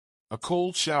A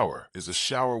cold shower is a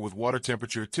shower with water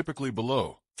temperature typically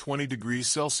below 20 degrees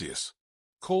Celsius.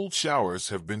 Cold showers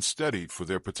have been studied for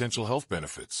their potential health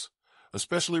benefits,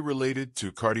 especially related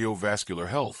to cardiovascular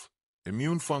health,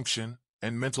 immune function,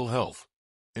 and mental health.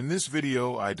 In this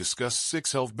video, I discuss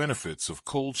 6 health benefits of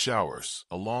cold showers,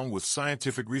 along with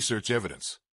scientific research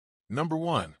evidence. Number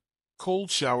 1.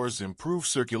 Cold showers improve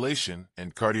circulation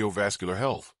and cardiovascular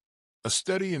health. A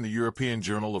study in the European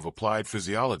Journal of Applied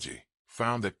Physiology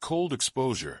found that cold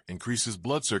exposure increases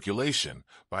blood circulation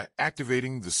by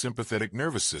activating the sympathetic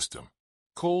nervous system.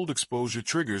 Cold exposure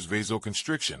triggers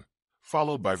vasoconstriction,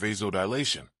 followed by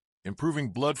vasodilation, improving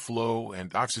blood flow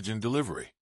and oxygen delivery.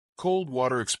 Cold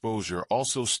water exposure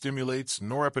also stimulates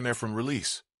norepinephrine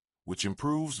release, which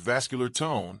improves vascular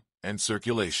tone and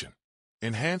circulation.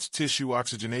 Enhanced tissue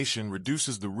oxygenation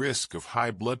reduces the risk of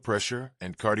high blood pressure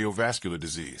and cardiovascular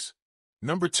disease.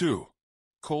 Number 2.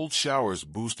 Cold showers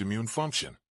boost immune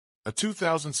function. A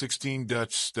 2016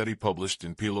 Dutch study published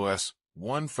in PLOS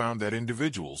 1 found that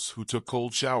individuals who took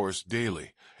cold showers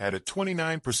daily had a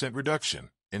 29% reduction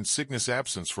in sickness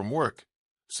absence from work,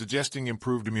 suggesting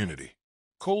improved immunity.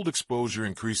 Cold exposure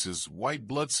increases white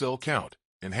blood cell count,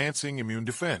 enhancing immune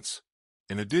defense.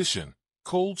 In addition,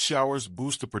 cold showers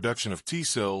boost the production of T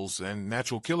cells and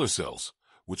natural killer cells,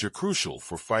 which are crucial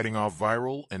for fighting off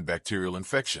viral and bacterial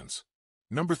infections.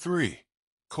 Number 3.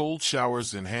 Cold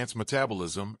showers enhance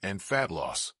metabolism and fat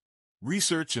loss.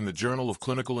 Research in the Journal of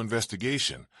Clinical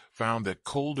Investigation found that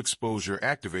cold exposure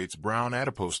activates brown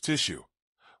adipose tissue,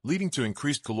 leading to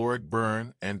increased caloric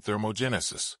burn and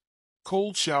thermogenesis.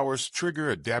 Cold showers trigger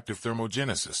adaptive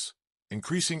thermogenesis,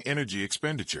 increasing energy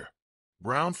expenditure.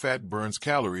 Brown fat burns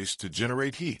calories to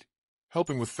generate heat,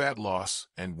 helping with fat loss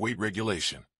and weight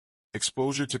regulation.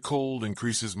 Exposure to cold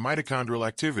increases mitochondrial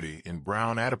activity in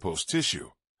brown adipose tissue,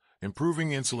 improving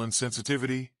insulin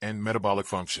sensitivity and metabolic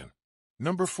function.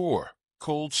 Number 4.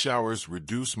 Cold showers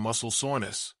reduce muscle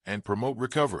soreness and promote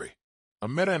recovery. A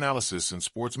meta-analysis in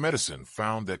sports medicine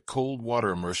found that cold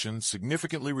water immersion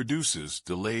significantly reduces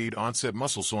delayed onset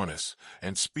muscle soreness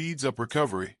and speeds up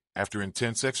recovery after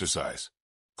intense exercise.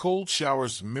 Cold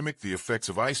showers mimic the effects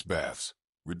of ice baths,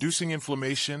 reducing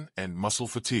inflammation and muscle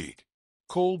fatigue.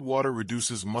 Cold water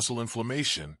reduces muscle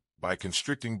inflammation by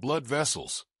constricting blood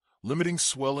vessels, limiting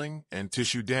swelling and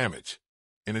tissue damage.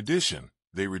 In addition,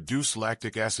 they reduce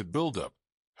lactic acid buildup,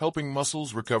 helping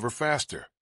muscles recover faster.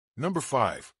 Number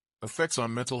 5. Effects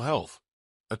on mental health.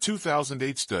 A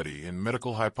 2008 study in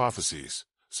Medical Hypotheses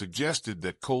suggested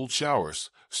that cold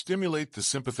showers stimulate the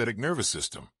sympathetic nervous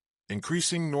system,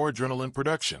 increasing noradrenaline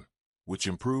production, which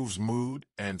improves mood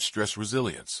and stress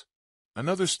resilience.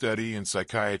 Another study in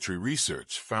psychiatry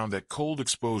research found that cold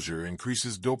exposure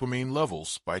increases dopamine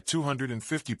levels by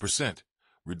 250%,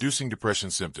 reducing depression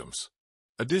symptoms.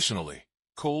 Additionally,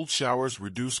 cold showers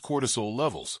reduce cortisol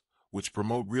levels, which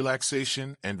promote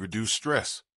relaxation and reduce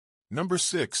stress. Number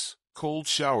 6. Cold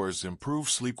showers improve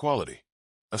sleep quality.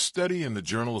 A study in the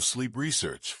Journal of Sleep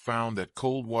Research found that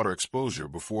cold water exposure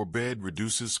before bed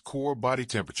reduces core body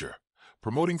temperature,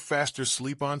 promoting faster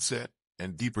sleep onset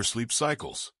and deeper sleep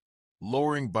cycles.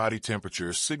 Lowering body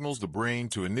temperature signals the brain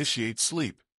to initiate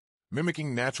sleep,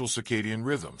 mimicking natural circadian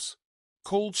rhythms.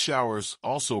 Cold showers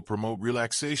also promote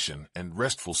relaxation and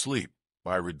restful sleep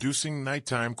by reducing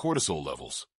nighttime cortisol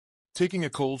levels. Taking a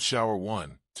cold shower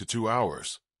 1 to 2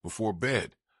 hours before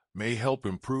bed may help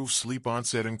improve sleep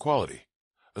onset and quality,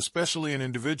 especially in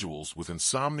individuals with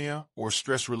insomnia or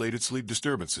stress-related sleep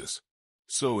disturbances.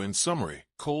 So, in summary,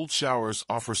 cold showers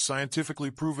offer scientifically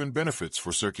proven benefits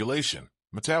for circulation,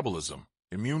 metabolism,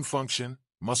 immune function,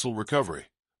 muscle recovery,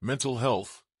 mental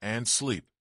health, and sleep.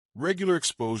 Regular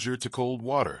exposure to cold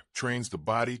water trains the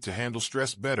body to handle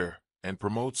stress better and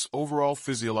promotes overall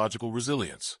physiological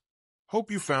resilience. Hope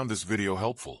you found this video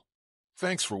helpful.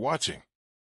 Thanks for watching.